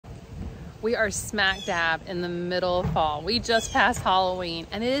We are smack dab in the middle of fall. We just passed Halloween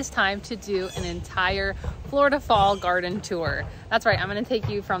and it is time to do an entire Florida fall garden tour. That's right, I'm gonna take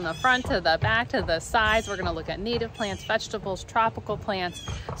you from the front to the back to the sides. We're gonna look at native plants, vegetables, tropical plants,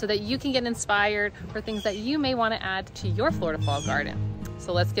 so that you can get inspired for things that you may wanna add to your Florida fall garden.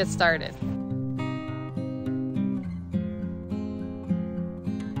 So let's get started.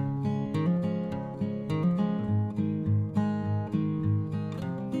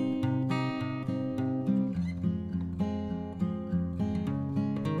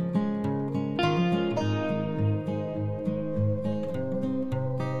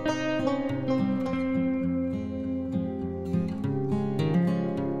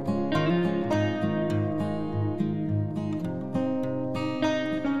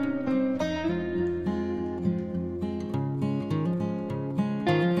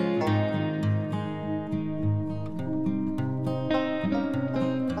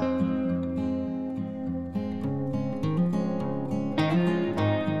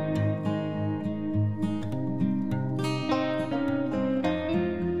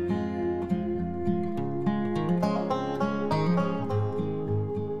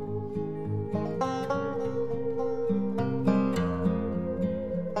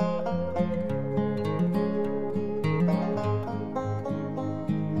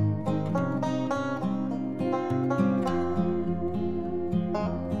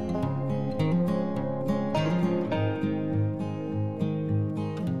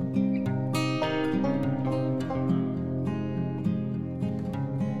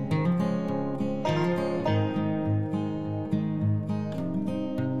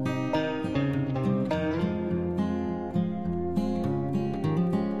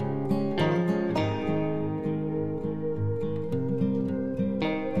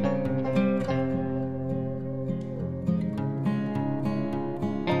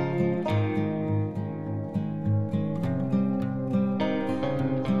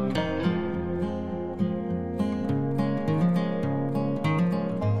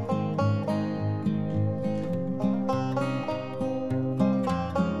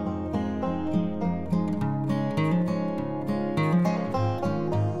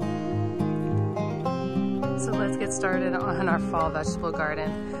 Started on our fall vegetable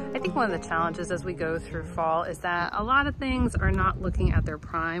garden. I think one of the challenges as we go through fall is that a lot of things are not looking at their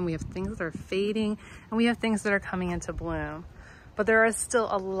prime. We have things that are fading and we have things that are coming into bloom. But there are still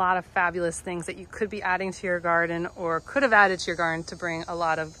a lot of fabulous things that you could be adding to your garden or could have added to your garden to bring a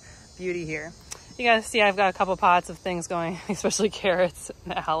lot of beauty here. You guys see I've got a couple pots of things going, especially carrots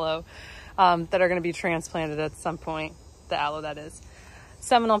and aloe, that are going to be transplanted at some point, the aloe that is.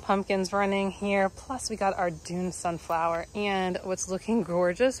 Seminole pumpkins running here, plus we got our dune sunflower, and what's looking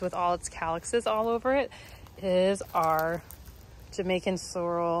gorgeous with all its calyxes all over it is our Jamaican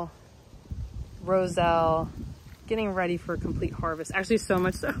sorrel roselle getting ready for a complete harvest. Actually so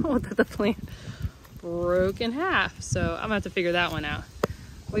much so that the plant broke in half, so I'm gonna have to figure that one out.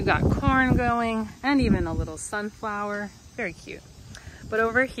 We've got corn going and even a little sunflower, very cute. But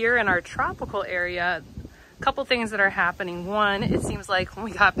over here in our tropical area, couple things that are happening. One, it seems like when we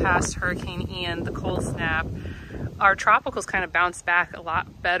got past Hurricane Ian, the cold snap, our tropicals kind of bounced back a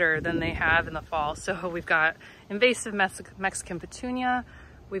lot better than they have in the fall. So we've got invasive Mexican petunia,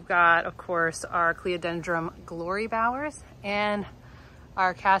 we've got, of course, our Cleodendrum glorybowers, and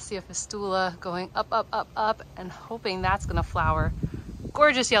our Cassia fistula going up, up, up, up, and hoping that's gonna flower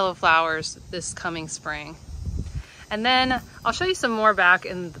gorgeous yellow flowers this coming spring. And then I'll show you some more back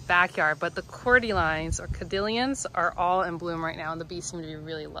in the backyard, but the cordylines or cadillions are all in bloom right now and the bees seem to be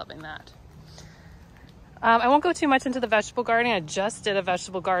really loving that. I won't go too much into the vegetable gardening. I just did a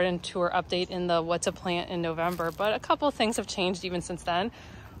vegetable garden tour update in the What to Plant in November, but a couple of things have changed even since then.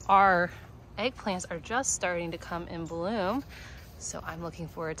 Our eggplants are just starting to come in bloom. So I'm looking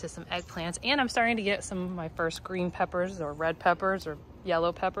forward to some eggplants, and I'm starting to get some of my first green peppers or red peppers or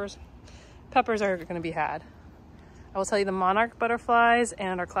yellow peppers. Peppers are gonna be had. I will tell you the monarch butterflies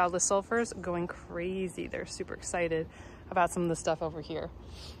and our cloudless sulfurs going crazy. They're super excited about some of the stuff over here.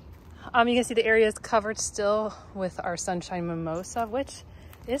 You can see the area is covered still with our sunshine mimosa, which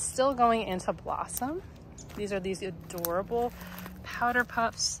is still going into blossom. These are these adorable powder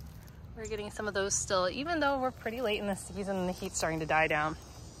puffs. We're getting some of those still, even though we're pretty late in the season and the heat's starting to die down.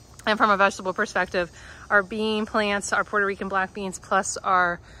 And from a vegetable perspective, our bean plants, our Puerto Rican black beans, plus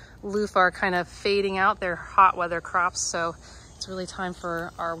our loofah are kind of fading out. They're hot weather crops, so it's really time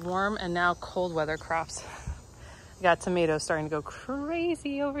for our warm and now cold weather crops. We got tomatoes starting to go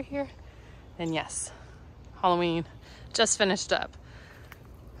crazy over here. And yes, Halloween just finished up.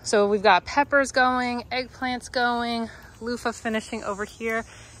 So we've got peppers going, eggplants going, loofah finishing over here.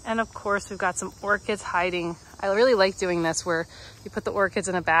 And of course, we've got some orchids hiding. I really like doing this where you put the orchids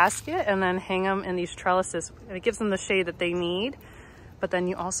in a basket and then hang them in these trellises. And it gives them the shade that they need. But then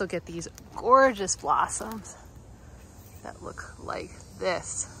you also get these gorgeous blossoms that look like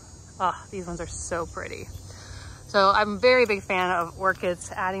this. Oh, these ones are so pretty. So I'm a very big fan of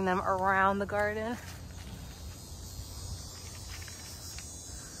orchids, adding them around the garden.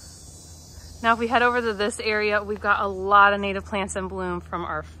 Now if we head over to this area, we've got a lot of native plants in bloom, from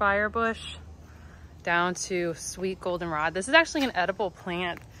our firebush down to sweet goldenrod. This is actually an edible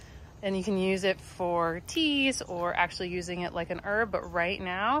plant and you can use it for teas or actually using it like an herb. But right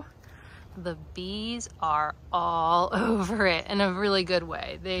now, the bees are all over it in a really good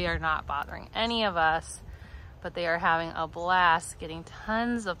way. They are not bothering any of us, but they are having a blast getting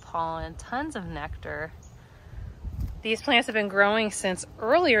tons of pollen, tons of nectar. These plants have been growing since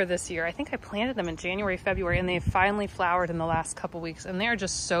earlier this year. I think I planted them in January, February, and they've finally flowered in the last couple weeks, and they're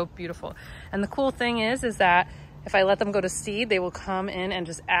just so beautiful. And the cool thing is that if I let them go to seed, they will come in and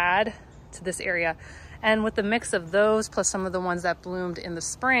just add to this area. And with the mix of those, plus some of the ones that bloomed in the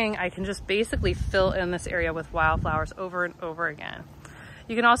spring, I can just basically fill in this area with wildflowers over and over again.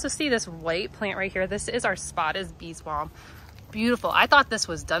 You can also see this white plant right here. This is our spotted beeswalm. Beautiful. I thought this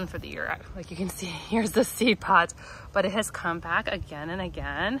was done for the year. Like you can see, here's the seed pods, but it has come back again and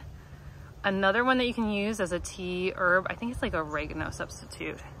again. Another one that you can use as a tea herb, I think it's like oregano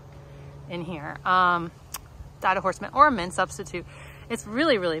substitute in here. Dyed horseman or a mint substitute. It's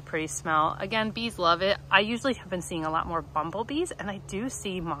really, really pretty smell. Again, bees love it. I usually have been seeing a lot more bumblebees, and I do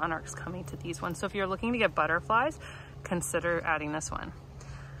see monarchs coming to these ones. So if you're looking to get butterflies, consider adding this one.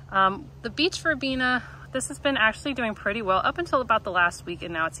 The beach verbena, this has been actually doing pretty well up until about the last week,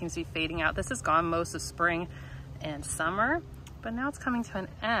 and now it seems to be fading out. This has gone most of spring and summer, but now it's coming to an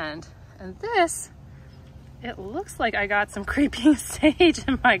end. And this, it looks like I got some creeping sage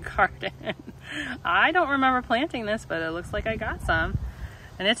in my garden. I don't remember planting this, but it looks like I got some.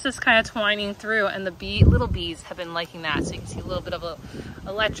 And it's just kind of twining through, and the little bees have been liking that. So you can see a little bit of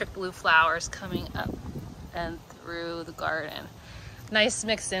electric blue flowers coming up and through the garden. Nice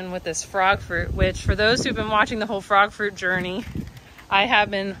mixed in with this frog fruit, which for those who've been watching the whole frog fruit journey, I have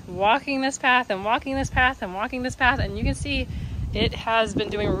been walking this path and walking this path and walking this path, and you can see it has been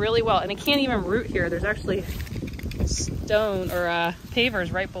doing really well. And it can't even root here. There's actually stone or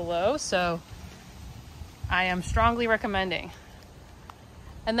pavers right below, so I am strongly recommending.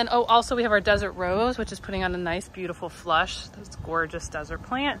 And then, oh, also we have our desert rose, which is putting on a nice, beautiful flush. This gorgeous desert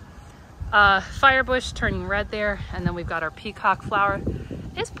plant. Firebush turning red there, and then we've got our peacock flower.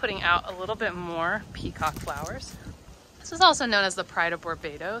 It's putting out a little bit more peacock flowers. This is also known as the pride of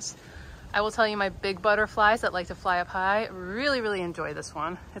Barbados. I will tell you, my big butterflies that like to fly up high really, really enjoy this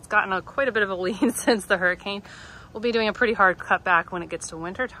one. It's gotten quite a bit of a lean since the hurricane. We'll be doing a pretty hard cutback when it gets to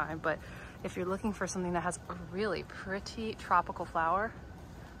winter time, but if you're looking for something that has a really pretty tropical flower,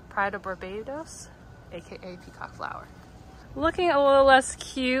 pride of Barbados, aka peacock flower. Looking a little less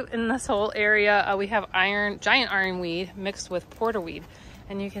cute in this whole area, we have giant ironweed mixed with porterweed.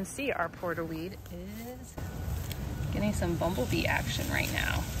 And you can see our porterweed is getting some bumblebee action right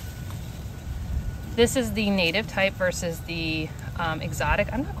now. This is the native type versus the exotic.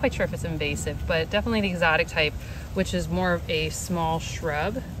 I'm not quite sure if it's invasive, but definitely the exotic type, which is more of a small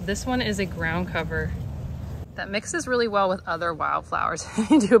shrub. This one is a ground cover that mixes really well with other wildflowers.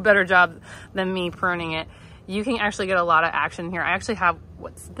 You do a better job than me pruning it. You can actually get a lot of action here. I actually have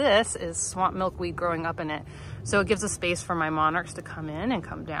this is swamp milkweed growing up in it. So it gives a space for my monarchs to come in and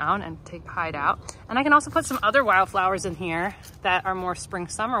come down and hide out. And I can also put some other wildflowers in here that are more spring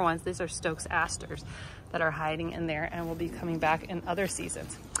summer ones. These are Stokes asters that are hiding in there and will be coming back in other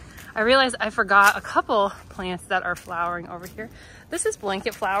seasons. I realized I forgot a couple plants that are flowering over here. This is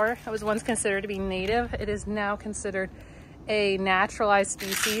blanket flower. It was once considered to be native. It is now considered a naturalized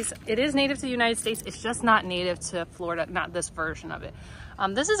species. It is native to the United States. It's just not native to Florida, not this version of it.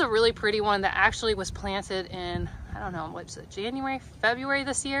 This is a really pretty one that actually was planted in, I don't know, what's it, January, February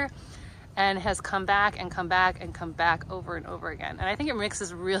this year, and has come back and come back and come back over and over again. And I think it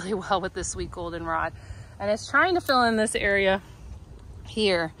mixes really well with this sweet goldenrod. And it's trying to fill in this area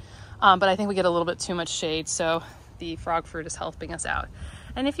here, but I think we get a little bit too much shade, so the frog fruit is helping us out.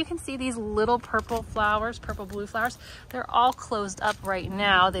 And if you can see these little purple flowers, purple blue flowers, they're all closed up right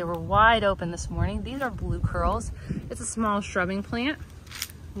now. They were wide open this morning. These are blue curls. It's a small shrubbing plant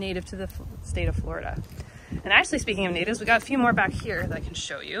native to the state of Florida. And actually, speaking of natives, we got a few more back here that I can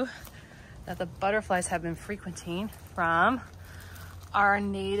show you that the butterflies have been frequenting from our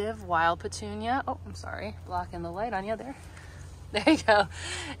native wild petunia. Oh, I'm sorry, blocking the light on you there. There you go.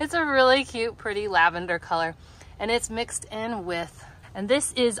 It's a really cute, pretty lavender color, and it's mixed in with And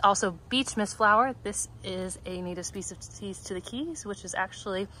this is also beach mist flower. This is a native species to the Keys, which is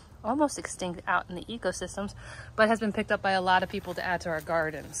actually almost extinct out in the ecosystems, but has been picked up by a lot of people to add to our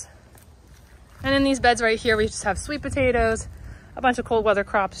gardens. And in these beds right here, we just have sweet potatoes, a bunch of cold weather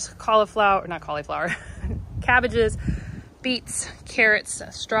crops, cauliflower, not cauliflower, cabbages, beets, carrots,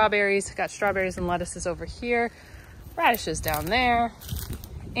 strawberries. Got strawberries and lettuces over here, radishes down there,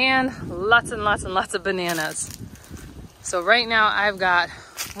 and lots and lots and lots of bananas. So right now I've got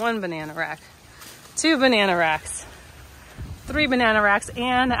 1 banana rack, 2 banana racks, 3 banana racks,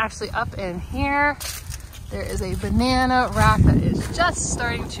 and actually up in here, there is a banana rack that is just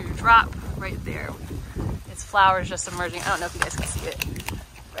starting to drop right there. Its flowers just emerging. I don't know if you guys can see it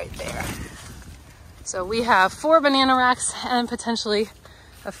right there. So we have 4 banana racks and potentially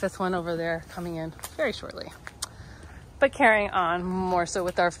a 5th one over there coming in very shortly. But carrying on more so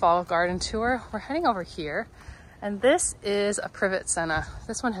with our fall garden tour, we're heading over here. And this is a privet senna.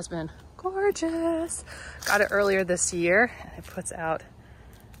 This one has been gorgeous. Got it earlier this year, and it puts out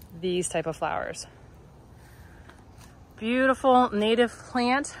these type of flowers. Beautiful native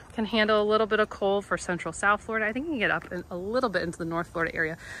plant, can handle a little bit of cold for central South Florida. I think you can get up in a little bit into the North Florida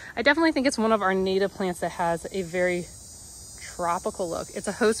area. I definitely think it's one of our native plants that has a very tropical look. It's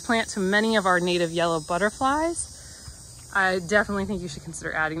a host plant to many of our native yellow butterflies. I definitely think you should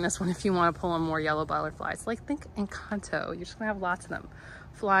consider adding this one if you want to pull in more yellow butterflies. Like, think Encanto. You're just gonna have lots of them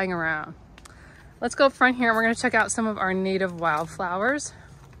flying around. Let's go up front here and we're gonna check out some of our native wildflowers.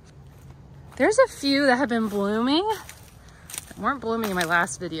 There's a few that have been blooming that weren't blooming in my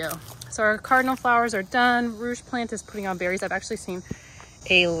last video. So our cardinal flowers are done. Rouge plant is putting on berries. I've actually seen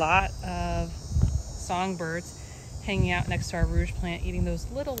a lot of songbirds hanging out next to our rouge plant, eating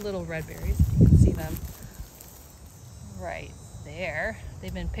those little red berries. You can see them right there.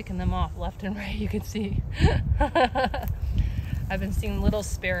 They've been picking them off left and right, you can see. I've been seeing little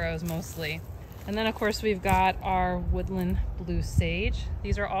sparrows mostly. And then of course we've got our woodland blue sage.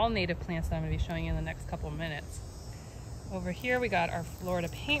 These are all native plants that I'm going to be showing you in the next couple of minutes. Over here we got our Florida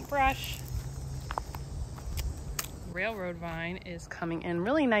paintbrush. Railroad vine is coming in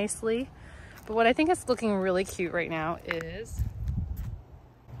really nicely. But what I think is looking really cute right now is,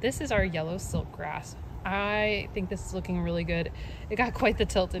 this is our yellow silk grass. I think this is looking really good. It got quite the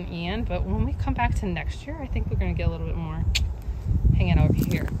tilt in Ian, but when we come back to next year, I think we're gonna get a little bit more hanging over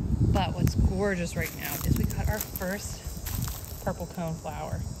here. But what's gorgeous right now is we got our first purple cone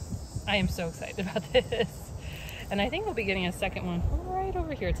flower. I am so excited about this. And I think we'll be getting a second one right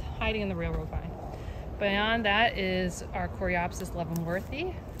over here. It's hiding in the railroad vine. Beyond that is our Coreopsis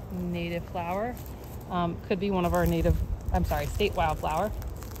leavenworthii, native flower. Could be one of our state wildflower.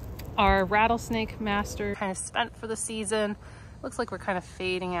 Our rattlesnake master kind of spent for the season. Looks like we're kind of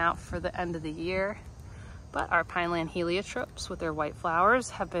fading out for the end of the year. But our pineland heliotropes with their white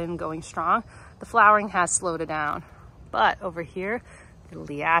flowers have been going strong. The flowering has slowed it down. But over here, the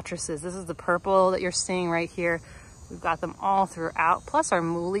liatrices. This is the purple that you're seeing right here. We've got them all throughout, plus our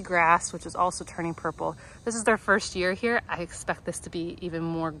muhly grass, which is also turning purple. This is their first year here. I expect this to be even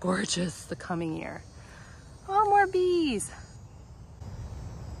more gorgeous the coming year. Oh, more bees.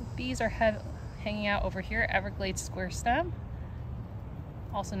 Bees are hanging out over here, Everglades square stem,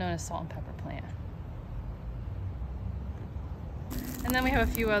 also known as salt and pepper plant. And then we have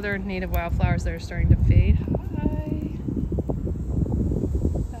a few other native wildflowers that are starting to fade. Hi.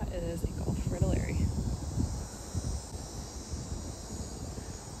 That is a Gulf fritillary.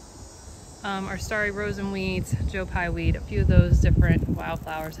 Our starry rosenweeds, Joe Pye weed, a few of those different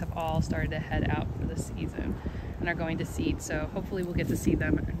wildflowers have all started to head out for the season and are going to seed. So hopefully we'll get to see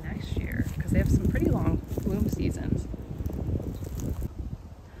them next year because they have some pretty long bloom seasons.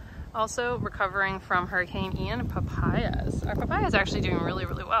 Also recovering from Hurricane Ian, papayas. Our papayas are actually doing really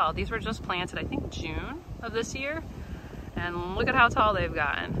well. These were just planted, I think, June of this year. And look at how tall they've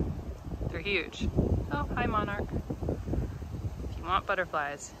gotten. They're huge. Oh, hi monarch. If you want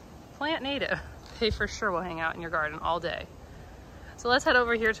butterflies, plant native. They for sure will hang out in your garden all day. So let's head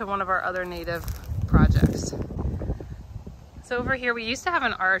over here to one of our other native projects. So over here, we used to have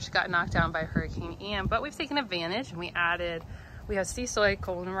an arch, got knocked down by Hurricane Ian, but we've taken advantage and we have sea soy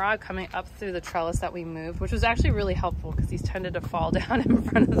goldenrod coming up through the trellis that we moved, which was actually really helpful because these tended to fall down in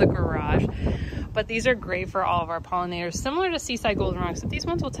front of the garage. But these are great for all of our pollinators, similar to seaside goldenrod, except these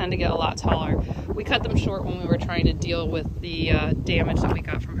ones will tend to get a lot taller. We cut them short when we were trying to deal with the damage that we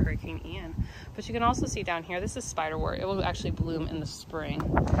got from Hurricane Ian. But you can also see down here, this is spiderwort. It will actually bloom in the spring.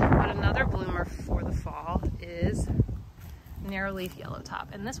 But another bloomer for the fall is narrowleaf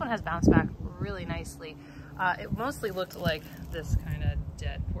yellowtop, and this one has bounced back really nicely. It mostly looked like this kind of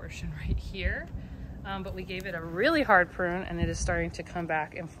dead portion right here, but we gave it a really hard prune and it is starting to come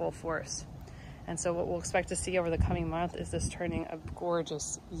back in full force. And so what we'll expect to see over the coming month is this turning a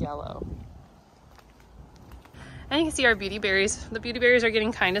gorgeous yellow. And you can see our beauty berries. The beauty berries are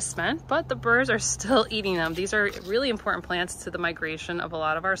getting kind of spent, but the birds are still eating them. These are really important plants to the migration of a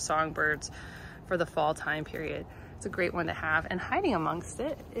lot of our songbirds for the fall time period. It's a great one to have. And hiding amongst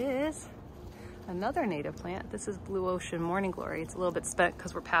it is another native plant. This is Blue Ocean Morning Glory. It's a little bit spent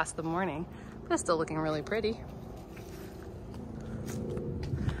because we're past the morning, but it's still looking really pretty.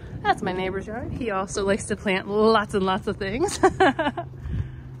 That's my neighbor's yard. He also likes to plant lots and lots of things.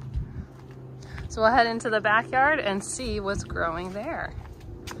 So we'll head into the backyard and see what's growing there.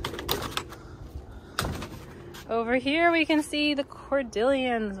 Over here we can see the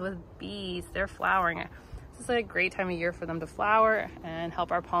cordillions with bees. They're flowering. This is a great time of year for them to flower and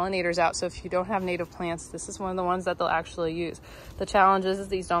help our pollinators out. So if you don't have native plants, this is one of the ones that they'll actually use. The challenge is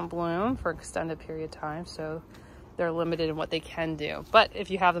these don't bloom for an extended period of time, so they're limited in what they can do. But if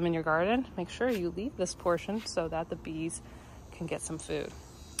you have them in your garden, make sure you leave this portion so that the bees can get some food.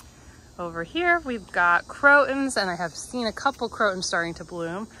 Over here, we've got crotons, and I have seen a couple crotons starting to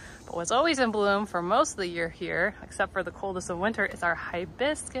bloom. But what's always in bloom for most of the year here, except for the coldest of winter, is our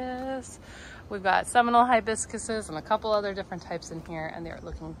hibiscus. We've got Seminole hibiscuses and a couple other different types in here, and they're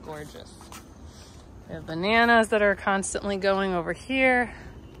looking gorgeous. We have bananas that are constantly going over here.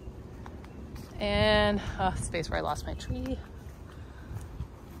 And space where I lost my tree.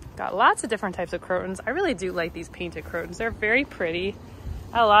 Got lots of different types of crotons. I really do like these painted crotons. They're very pretty.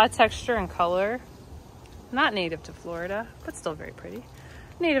 A lot of texture and color. Not native to Florida, but still very pretty.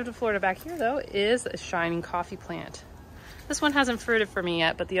 Native to Florida back here though is a shining coffee plant. This one hasn't fruited for me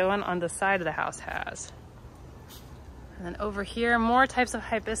yet, but the one on the side of the house has. And then over here, more types of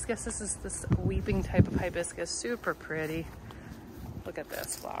hibiscus. This is this weeping type of hibiscus, super pretty. Look at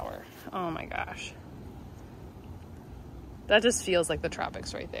this flower. Oh my gosh. That just feels like the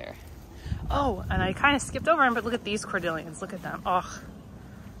tropics right there. Oh, and I kind of skipped over them, but look at these cordillions. Look at them. Oh,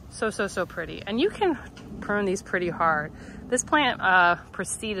 so pretty. And you can prune these pretty hard. This plant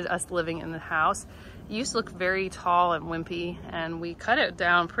preceded us living in the house. It used to look very tall and wimpy, and we cut it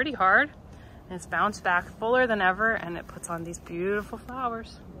down pretty hard. And it's bounced back fuller than ever, and it puts on these beautiful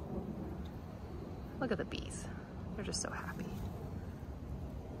flowers. Look at the bees. They're just so happy.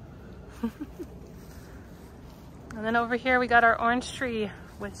 And then over here we got our orange tree,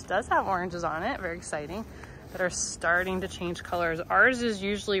 which does have oranges on it, very exciting, that are starting to change colors. Ours is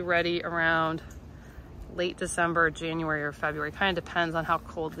usually ready around late December, January, or February. Kind of depends on how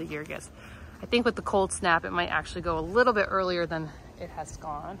cold the year gets. I think with the cold snap, it might actually go a little bit earlier than it has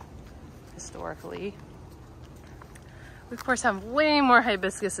gone historically. We of course have way more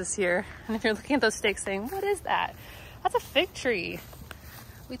hibiscuses here. And if you're looking at those stakes saying, what is that? That's a fig tree.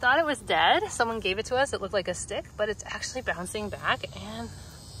 We thought it was dead. Someone gave it to us. It looked like a stick, but it's actually bouncing back and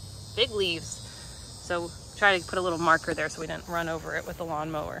big leaves. So try to put a little marker there so we didn't run over it with the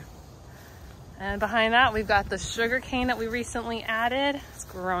lawnmower. And behind that, we've got the sugar cane that we recently added. It's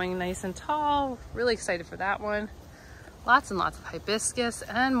growing nice and tall. Really excited for that one. Lots and lots of hibiscus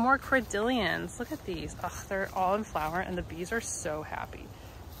and more cordillions. Look at these. Oh, they're all in flower and the bees are so happy.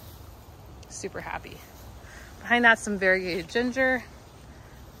 Super happy. Behind that, some variegated ginger.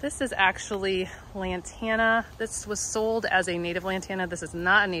 This is actually lantana. This was sold as a native lantana. This is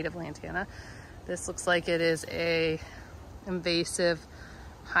not a native lantana. This looks like it is a invasive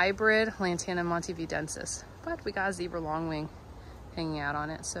hybrid Lantana montevidensis. But we got a zebra longwing hanging out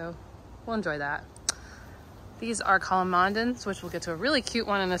on it, so we'll enjoy that. These are calamandins, which we'll get to a really cute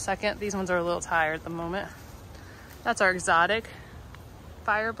one in a second. These ones are a little tired at the moment. That's our exotic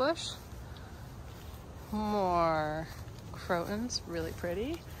firebush. More crotons, really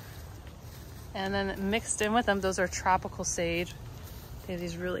pretty. And then mixed in with them, those are tropical sage. They have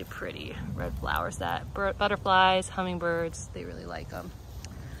these really pretty red flowers that butterflies, hummingbirds, they really like them.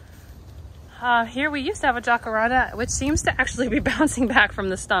 Here we used to have a jacaranda, which seems to actually be bouncing back from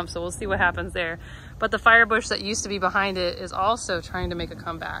the stump, so we'll see what happens there. But the firebush that used to be behind it is also trying to make a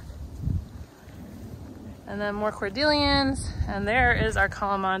comeback. And then more cordillions, and there is our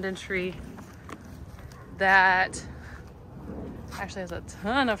calamandin tree that actually has a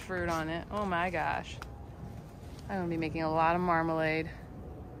ton of fruit on it. Oh my gosh. I'm gonna be making a lot of marmalade.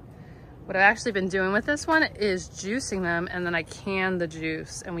 What I've actually been doing with this one is juicing them, and then I can the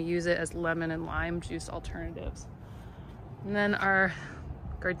juice and we use it as lemon and lime juice alternatives. And then our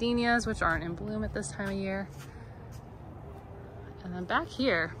gardenias, which aren't in bloom at this time of year. And then back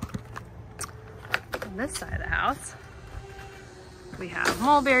here, on this side of the house, we have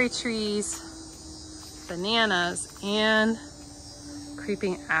mulberry trees, bananas, and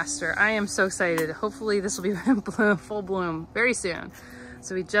creeping aster. I am so excited. Hopefully this will be in bloom, full bloom very soon.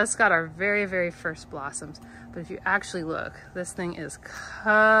 So we just got our very, very first blossoms. But if you actually look, this thing is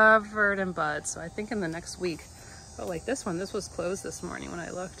covered in buds. So I think in the next week, oh, like this one, this was closed this morning when I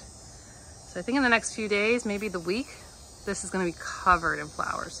looked. So I think in the next few days, maybe the week, this is gonna be covered in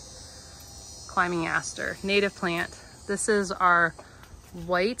flowers. Climbing aster, native plant. This is our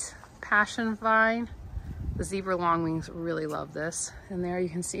white passion vine. The zebra longwings really love this. And there you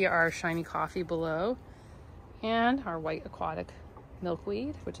can see our shiny coffee below and our white aquatic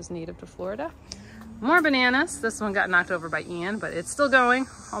milkweed, which is native to Florida. More bananas. This one got knocked over by Ian, but it's still going,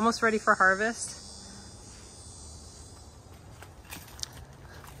 almost ready for harvest.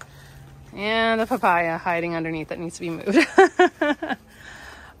 And a papaya hiding underneath that needs to be moved.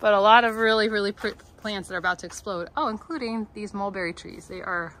 But a lot of really, really pretty plants that are about to explode. Oh, including these mulberry trees. They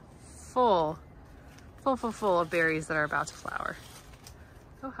are full of berries that are about to flower.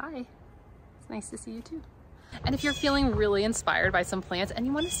 Oh, hi. It's nice to see you too. And if you're feeling really inspired by some plants and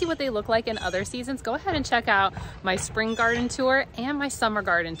you want to see what they look like in other seasons, go ahead and check out my spring garden tour and my summer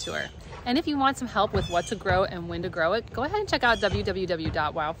garden tour. And if you want some help with what to grow and when to grow it, go ahead and check out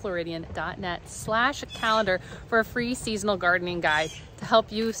www.wildfloridian.net/calendar for a free seasonal gardening guide to help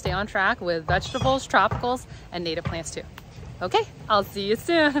you stay on track with vegetables, tropicals, and native plants too. Okay, I'll see you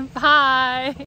soon. Bye.